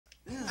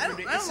I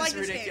don't like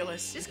this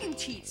ridiculous. game. This game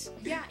cheats.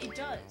 Yeah, it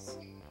does.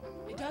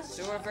 It does.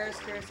 So reverse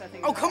curse, I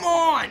think. Oh, come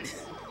on!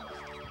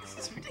 This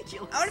is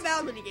ridiculous. I want a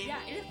battle mini game. Yeah,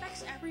 it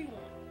affects everyone.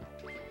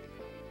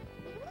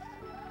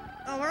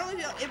 Oh, we're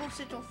only able to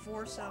sit till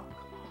 4, so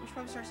we should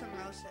probably start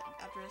somewhere else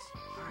after this.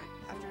 Alright.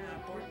 After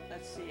the board.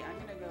 Let's see. I'm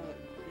gonna go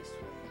this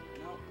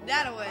way. No.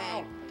 That way.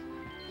 Ow.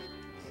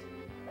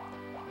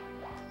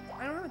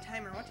 I don't have a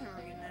timer. What timer are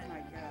we getting Oh at? my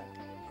god.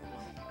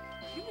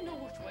 You even know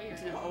which way you're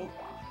going. No.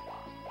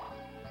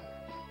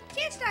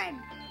 Chance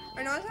time!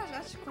 Or no,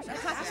 that's of course.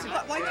 That's Yeah.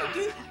 not. Why'd you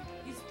do that?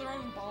 He's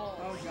throwing balls.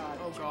 Oh god.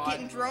 Oh god.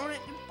 Getting thrown at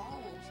the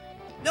balls.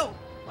 No.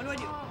 What do I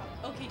do?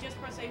 Okay, just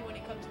press A when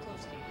it comes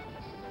close to you.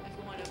 If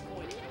you want to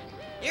avoid it.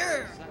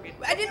 Yeah. Suck it.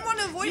 I didn't want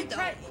to avoid it though.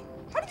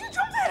 How did you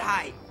jump that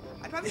high?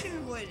 I probably shouldn't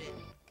have avoided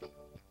it.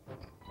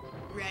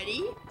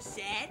 Ready,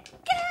 set,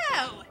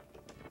 go!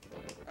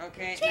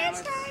 Okay.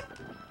 Chance now it's-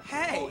 time!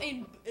 Hey. Oh,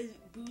 and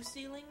boost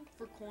ceiling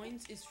for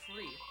coins is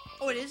free.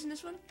 Oh, it is in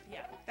this one?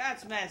 Yeah.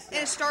 That's messed And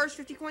up. it stars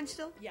 50 coins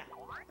still? Yeah.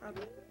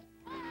 Okay.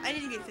 I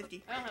need to get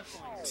 50. I don't have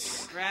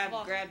coins. Grab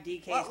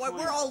DK's What, we're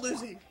coins. all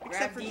losing.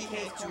 Except for DK's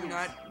DK. coins. Do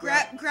not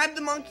Grab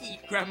the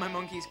monkey. grab my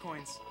monkey's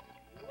coins.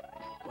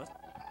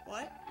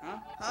 What? Huh?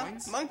 Huh?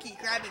 Coins? Monkey,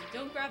 grab him.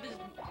 Don't grab his.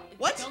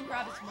 What? Don't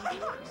grab his monkey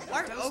first.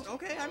 What? Oh,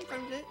 okay, I'm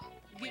fine with it.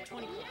 You get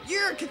 20 coins.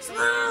 You're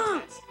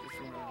confirmed!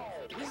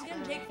 This is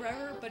gonna take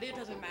forever, but it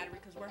doesn't matter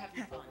because we're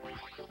having fun.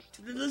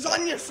 To the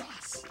lasagna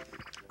sauce.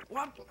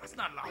 What? That's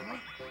not llama.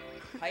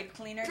 Pipe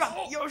cleaners.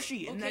 Drop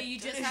Yoshi in Okay, that you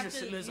just have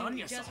to. lasagna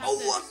You just sauce. have Oh,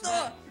 to what the-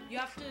 smack- You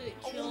have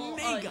to kill.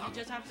 Omega. You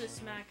just have to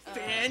smack.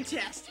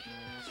 Fantastic.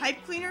 Pipe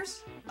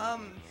cleaners?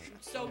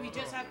 So we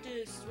just have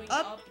to swing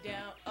Up.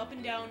 up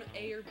and down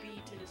A or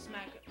B to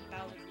smack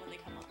Bowser when they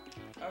come up.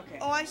 Okay.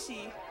 Oh, I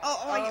see.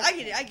 I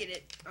get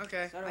it.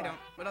 Okay, So do I I. don't.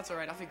 But that's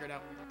alright, I'll figure it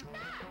out.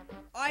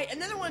 Alright,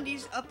 another one of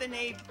these up and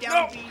A,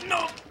 down B.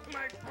 No!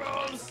 My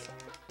balls!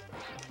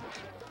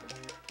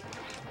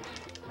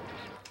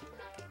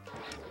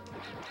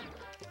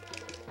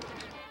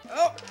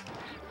 Oh!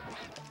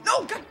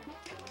 No, God!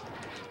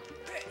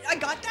 I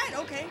got that?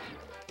 Okay.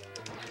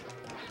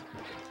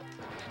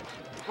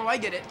 Oh, I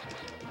get it.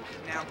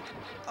 Now.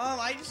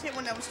 I just hit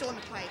one that was still in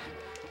the pipe.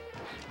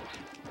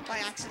 By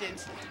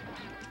accident.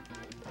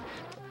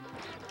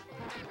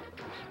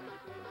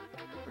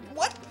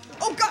 What?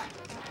 Oh, God!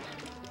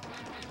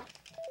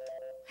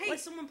 Hey, What?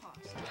 someone paused.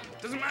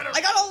 Doesn't matter.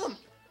 I got all of them!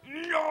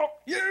 No!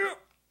 Yeah!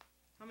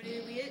 How many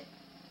did we hit?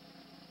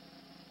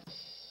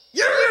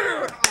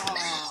 Yeah!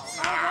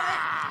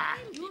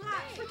 You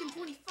got freaking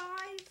 25.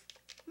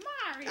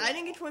 Mario. I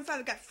didn't get 25,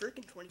 I got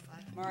freaking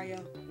 25. Mario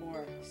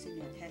or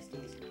Senior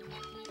Testes.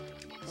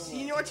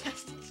 Senior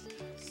testes.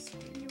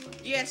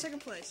 Yeah, second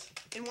place.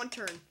 In one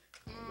turn.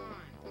 Come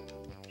on.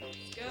 Let's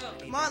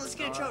go. Come on, let's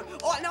get a chode.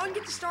 Oh, now I can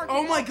get the star.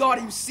 Oh my god,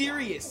 are you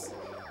serious?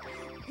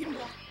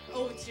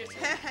 Oh, it's just.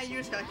 You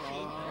just got a key.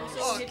 Also,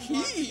 Oh, hidden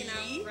blocks key? can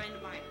have friend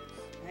minors.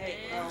 Hey,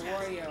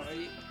 Wario, are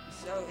you,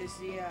 so is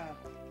the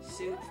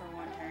suit for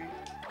one turn?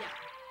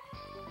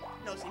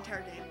 No, it's the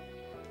entire game.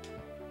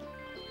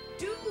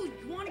 Dude,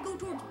 you want to go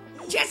towards?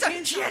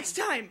 Chance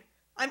time!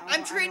 I'm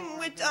I trading don't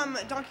with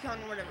want Donkey Kong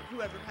or whatever,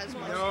 whoever has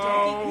most.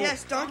 No.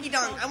 Yes, Donkey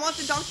Dong. I want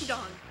the Donkey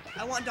Dong.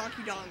 I want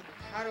Donkey Dong.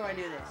 How do I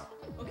do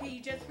this? Okay,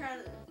 you just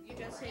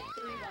hit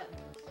 3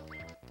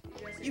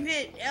 buttons. You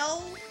hit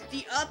L,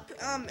 the up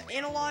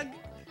analog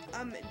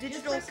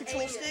digital press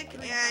control A, stick,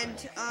 three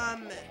and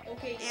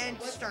Okay, and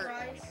what's start. the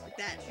prize? Like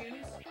that.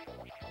 Choose.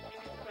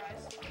 What's the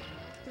prize?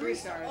 3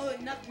 stars. Oh,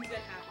 nothing's gonna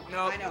happen.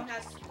 No. I know.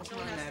 No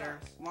one has matter.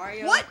 stars.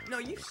 Mario. What? No,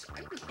 you.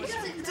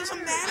 It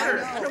doesn't I matter.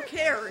 don't, I don't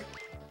care.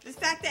 The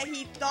fact that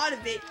he thought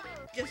of it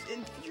just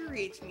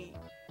infuriates me.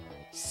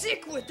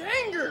 Sick with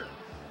anger.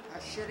 I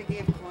should have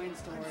gave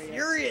coins to Wario.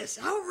 Furious,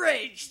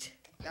 outraged.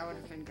 That would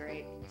have been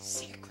great.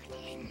 Sick with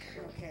anger.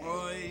 Okay.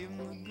 I am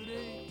the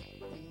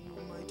great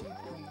almighty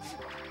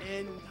Pooh.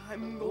 And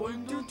I'm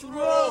going to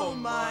throw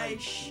my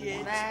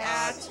shit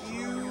Max. at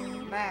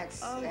you.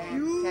 Max. A and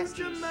huge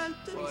Testes. amount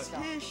What? of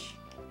fish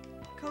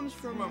comes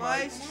from From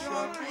my my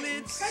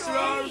chocolate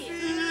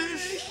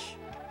starfish.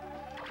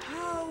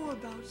 How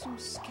about some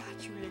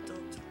scotch little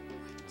toads?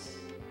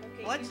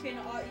 Okay, What? you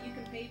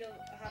can pay to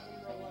have them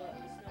roll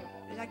the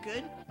snowball. Is that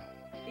good?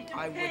 It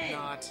I would depends.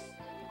 not.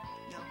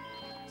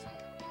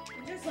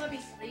 No. Just let me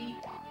sleep.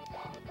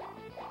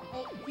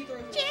 Oh, he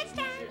throws a Chance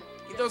time.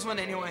 He throws one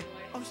anyway.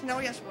 Oh, so now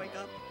he has to wake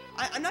up.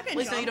 I'm not At gonna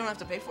least now jump. you don't have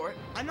to pay for it.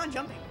 I'm not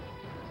jumping.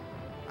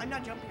 I'm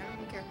not jumping. I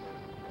don't even care.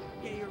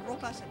 Yeah, you roll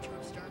past that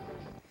chode star.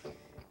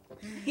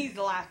 He's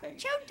laughing.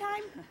 Chode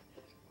time.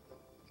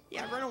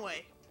 Yeah, run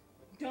away.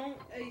 Don't,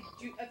 if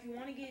you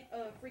want to get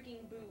a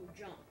freaking boo,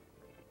 jump.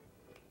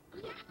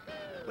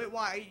 Wait,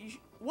 why? Are you,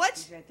 what?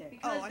 He's right there.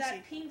 Because I that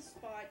see. pink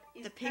spot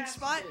is The pink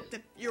spot?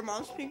 passive. Your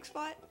mom's pink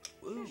spot?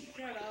 Ooh.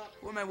 Shut up.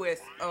 Who am I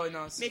with? Oh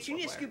no. It's Mitch, you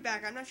need to Blair. scoot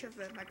back. I'm not sure if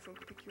the microphone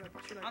can pick you up.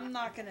 Should I? I'm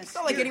not gonna. It's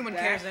not like anyone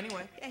cares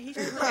anyway. Yeah, he's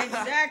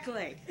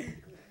Exactly.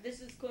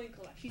 This is coin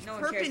collection. He's No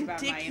one cares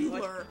about my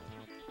input. perpendicular.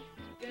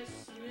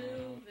 Just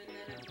move and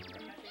then press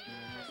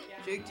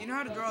down. Jake, do you know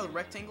how to draw a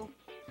rectangle?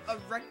 A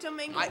rectum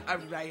angle? I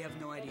have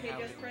no idea Okay, how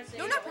just to press A.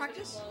 No, not to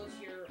practice. Close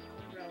your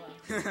umbrella,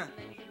 and then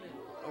you can move.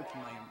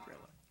 open my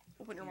umbrella.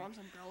 Open your mom's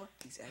umbrella.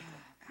 Exactly.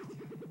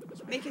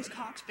 Make his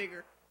cocks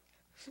bigger.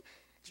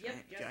 Yep,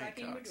 just like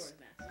in cocks. Majora's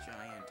Mask.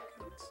 Giant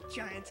cocks.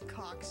 Giant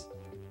cocks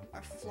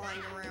are flying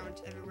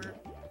around everywhere.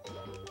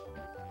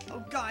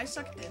 Oh god, I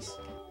suck at this.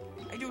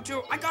 I do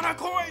too. I got a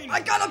coin.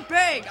 I got a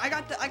bag. I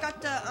got the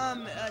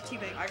tea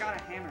bag. I got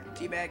a hammer.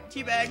 Teabag.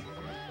 Tea bag.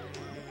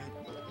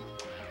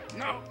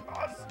 No.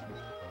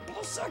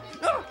 Oh suck.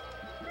 No.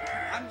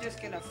 I'm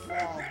just gonna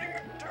fall.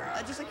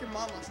 Just like your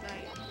mom last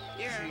night.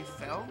 Yeah. She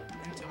fell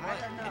into I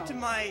what? don't know. Into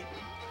my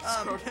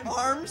Scrotum?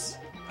 arms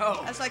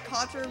Oh. as I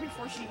caught her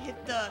before she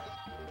hit the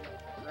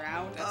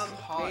Ground. That's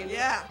hot. baby.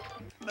 yeah,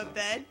 my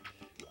bed.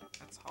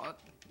 That's hot.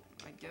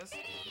 I guess.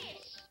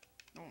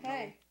 Don't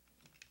Hey.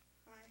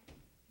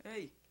 know.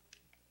 Hey.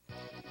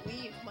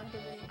 Leave my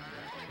domain.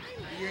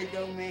 Your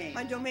domain.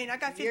 My domain. I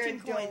got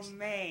 15 Your coins.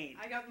 domain.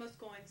 I got most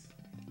coins.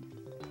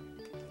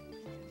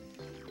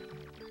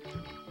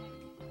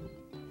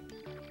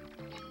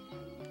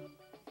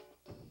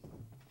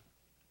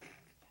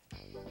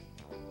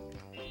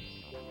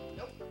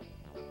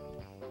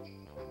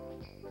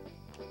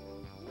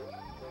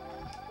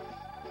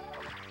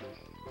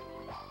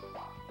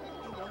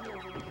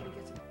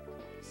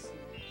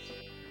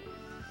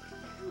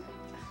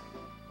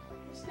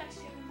 What's next?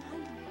 You have a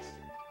mind master.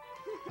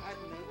 I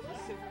don't know.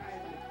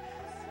 Surprise me.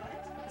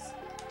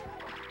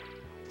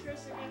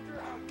 Tristan,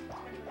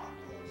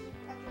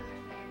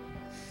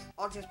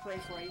 I'll just play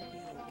for you.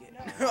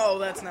 Oh,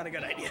 that's not a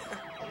good idea.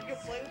 you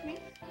play with me?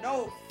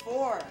 No,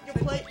 4. You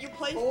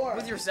play 4.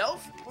 With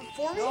yourself?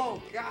 for me?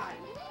 No, God.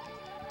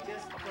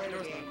 Just play the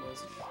Door's game. not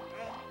closed.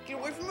 Get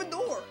away from the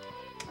door.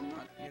 I'm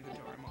not near the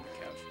door. I'm on the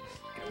couch.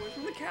 Get away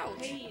from the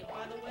couch. Hey,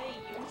 by the way,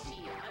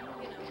 Yoshi, I'm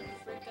gonna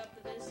freak up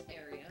to this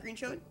area. Green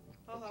showed?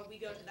 Haha, we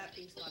go to that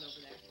pink spot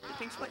over there. The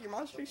pink spot, your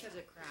mom's face. Because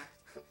it cracked.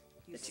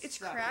 You It's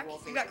suck, crack.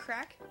 Wolfie. You got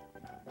crack?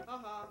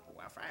 Haha.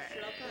 Shut up,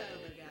 that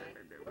other guy.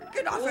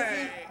 Get off Wolfie.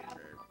 it.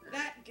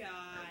 That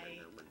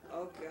guy.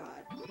 Oh,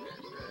 God.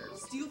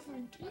 Steal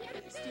from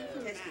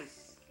Testes.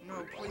 Max.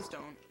 No, please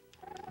don't.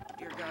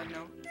 Dear God,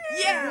 no.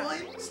 Yeah!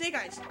 Snake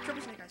eyes.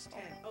 Triple snake eyes.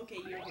 10. Okay,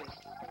 you're good.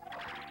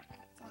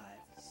 5.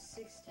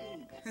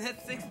 16.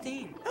 That's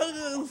 16.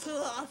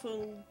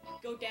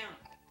 Go down.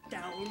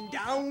 Down,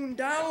 down,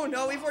 down.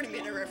 No, we've already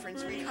made a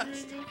reference. We got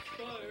it.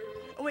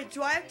 Oh, wait,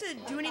 do I have to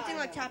do anything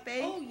like tap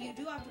A? Oh, you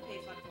do have to pay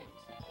 5 coins.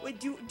 Wait,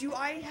 do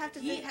I have to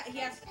He think?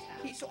 has to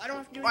tap. So I don't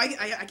have to do Oh,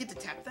 anything? I get to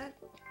tap that?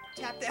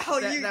 Tap that. Oh,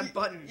 that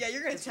button. Yeah,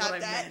 you're gonna That's tap what I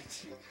that.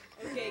 meant.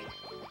 Okay,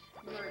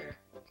 murder.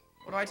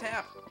 What do I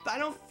tap? But I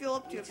don't feel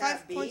up to You it. tap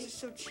 5 B? points is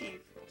so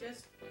cheap.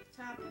 Just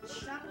tap it.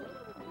 Tap it.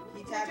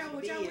 He Watch tapped out,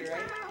 watch B, out, watch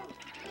right? out.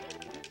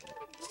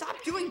 Stop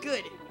doing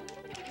good. You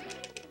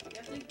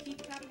have to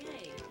keep tapping A.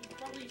 He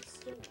probably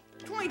stole.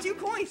 22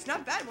 coins.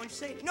 Not bad once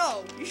you say it.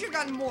 No, you should have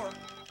gotten more.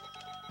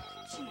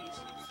 Jeez.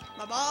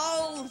 My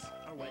balls.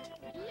 Or what?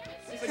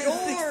 The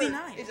door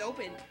 69. is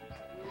open.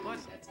 What?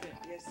 That's good.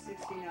 You have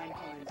 69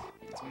 coins.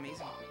 That's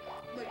amazing.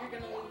 But you're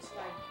gonna lose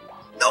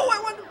 5. No, I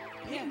want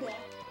to. Hit ball.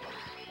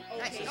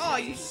 Nice. Okay, Oh, so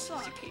you It's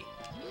suck. a key.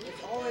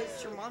 It's always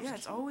It's your mom's Yeah,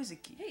 it's always a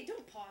key. Hey,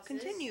 don't pause this.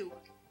 Continue.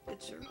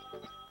 Good sir.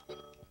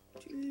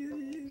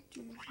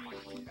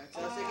 That's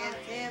us against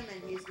him,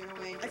 and he's gonna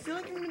win. I feel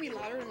like I'm gonna be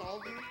louder than all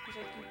of you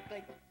because I can,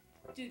 like.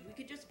 Dude, we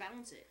could just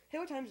bounce it. Hey,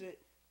 what time is it?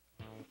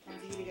 Time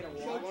for you to get a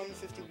Show watch.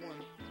 151. We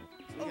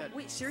Oh, got-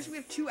 wait, seriously, we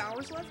have 2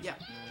 hours left? Yeah.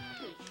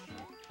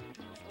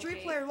 3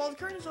 Okay. players. Well, the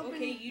curtain is open.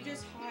 Okay, you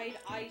just hide.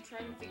 I try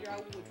and figure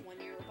out which one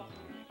you're behind.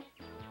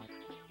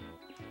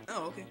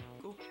 Oh, okay.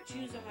 Cool.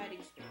 Choose a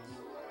hiding space.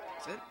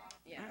 That's it?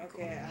 Yeah.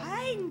 Okay.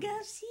 Hide and go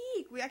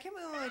seek. Wait, I can't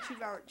believe only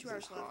 2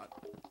 hours left. Hot.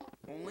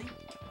 Only?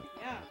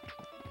 Yeah.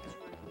 Because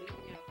we're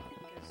leaving out.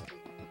 Because we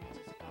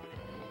just got it.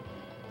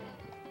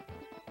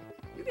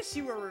 You can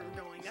see where we're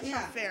going. That's Yeah.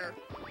 not fair.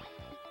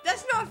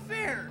 That's not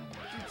fair.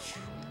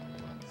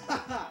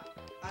 Haha.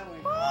 I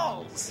win.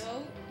 Balls.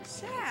 No,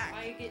 Sack.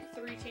 I get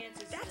 3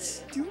 chances. That's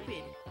to...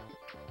 stupid.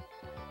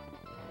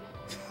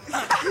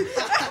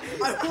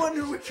 I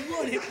wonder which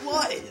one it It's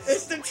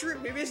was. the tree.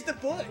 Maybe it's the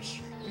bush.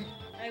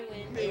 I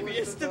win. Maybe It was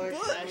it's the I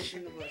bush. was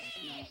in the bush.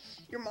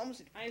 Your mom's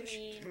in the I bush.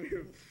 mean,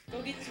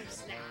 go get some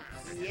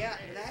snacks. No. Yeah,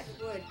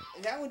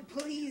 that would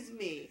please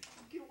me.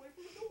 Get away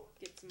from the door.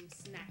 Get some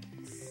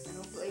snacks. And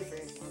I'll play for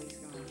him while he's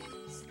gone.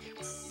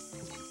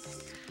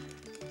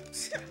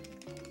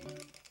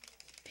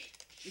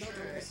 No, don't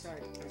press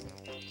start.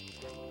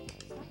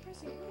 Stop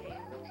pressing play.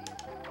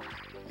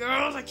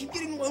 Girls, I keep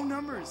getting low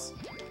numbers.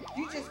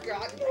 You just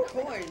got more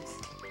coins.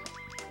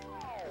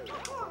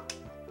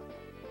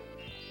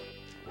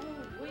 Oh,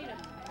 wait a minute.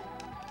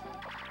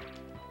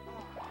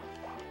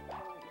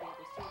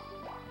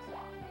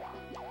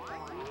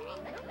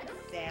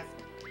 Theft.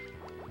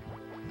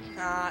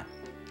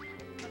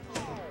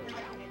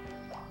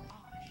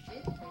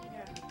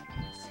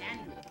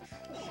 Sandwich.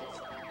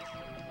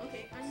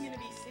 Okay, I'm gonna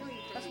be stealing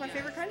from That's you my guys.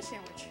 favorite kind of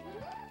sandwich.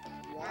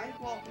 Why?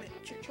 Well,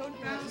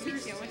 chode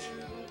meat sandwich.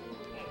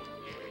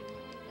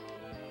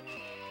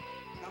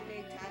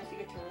 times you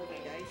get to roll the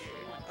dice?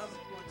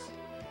 Once.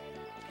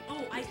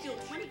 Oh, I steal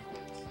 20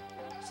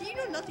 coins. See, you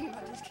know nothing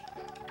about this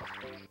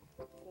game.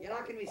 You're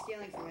not gonna be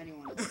stealing from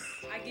anyone.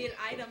 I get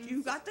items.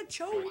 You got the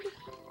chode.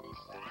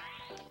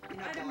 You're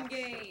not Item gonna-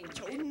 game.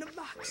 Chode in the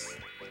box.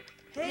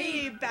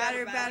 Hey,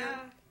 batter.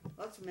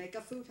 Let's make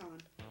a futon.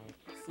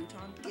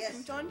 Futon? Yes.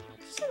 Futon?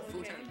 Just say Okay.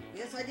 Futon.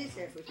 Yes, I did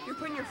say a futon. You're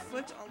putting your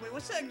foot on. Wait,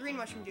 what's that green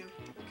mushroom do?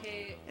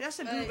 Okay. It has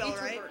a blue bell,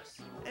 it's right? reverse.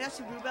 It has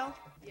a blue bell.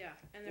 Yeah,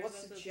 and there's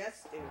What's also the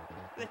chest do?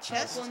 The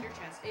chest. Plunder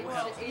chest. It,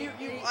 Well, it,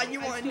 You it,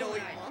 want to know what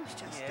what your mom's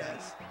chest Yeah.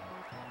 does.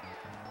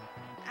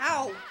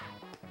 Ow!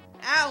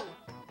 Ow!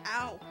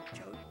 Ow!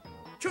 Chode.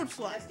 Chode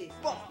slap. Testes.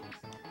 Ball.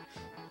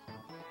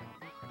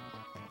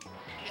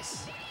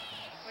 Yes.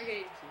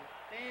 Okay,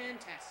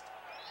 fantastic.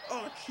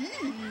 Okay.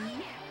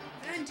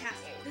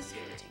 Fantastic. This is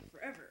gonna take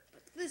forever,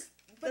 but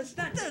That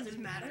that doesn't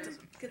matter.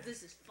 because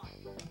this is fun.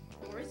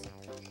 Or is it?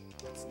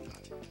 It's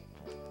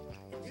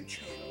not. You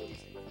chose.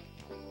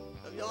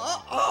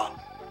 Oh!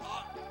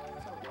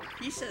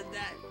 He said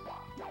that.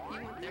 He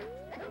went there.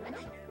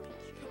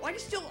 Well, I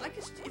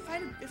could if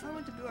I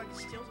went to blue, I could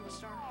steal from the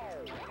star.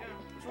 Yeah.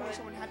 If only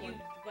someone had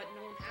one. But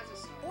no one has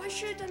a star. Oh, I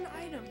should have done an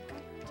item.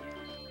 God damn.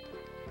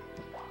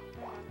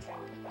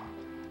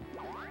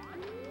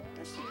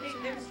 Let's see. Hey,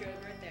 there's Joe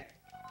right there.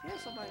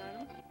 Yes, I'll buy an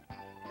item.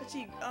 Let's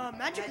see. Magic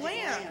Magic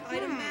lamp. lamp.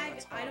 Item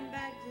Hmm.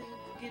 bag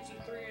gives you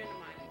 3 random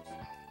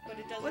items, but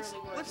it doesn't What's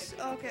really work. what's if you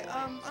don't okay? pull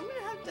I'm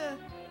gonna have the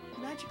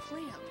magic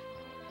lamp.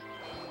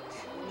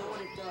 You know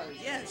what it does?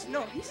 Yes.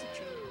 No, he's a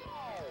joke.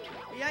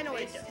 Yeah, I know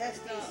what it does.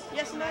 Testes.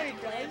 Yes, no, magic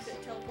it lamp does.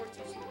 that teleports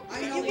you.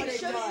 I know You what can it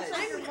show does.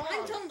 yourself.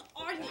 I'm telling the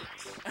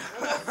audience.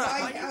 We'll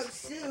find out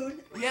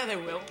soon. Yeah, they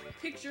will.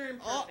 Picture in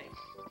Oh. perfect.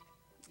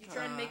 You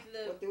try and make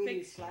the What do we do?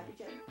 pic- Slap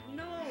each other?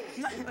 No.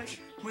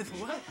 With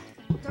what?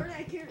 Darn it,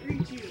 I can't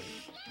reach you. You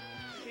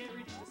can't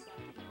reach the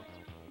side.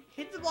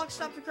 Hit the block,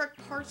 stop the correct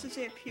parts as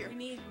they appear. We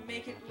need to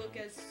make it look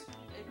as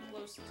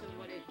close to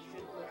what it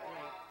should look like.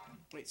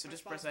 Wait, so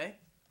just press A?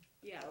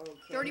 Yeah. Okay.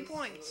 30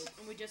 points.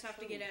 And we just have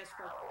to get as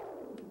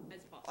purple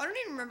as possible. I don't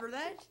even remember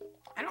that.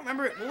 I don't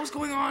remember it. What was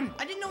going on?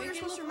 I didn't know we were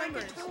Make it supposed to look remember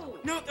like a this.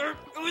 toad. No, there it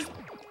was.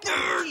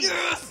 There,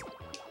 yes!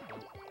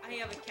 I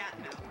have a cat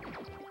now.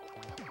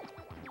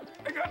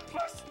 I got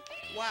plus.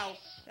 Wow,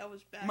 that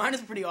was bad. Mine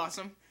is pretty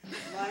awesome.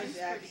 Mine's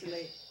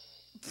actually.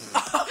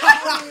 How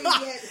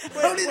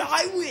How did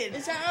I win?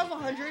 Is that out of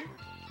 100?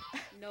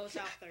 No, it's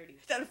out 30.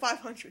 Is that out of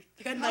 500?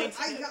 I got I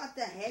 19. got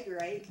the head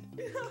right.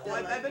 Oh,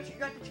 I bet you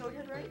got the chode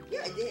head right?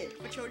 Yeah, I did.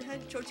 The chode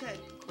head? Chode's head.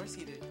 Of course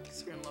he did.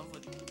 Because you're in love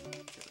with.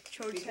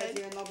 Chode's Because head.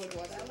 you're in love with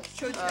what else?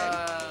 Chode's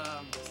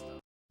head.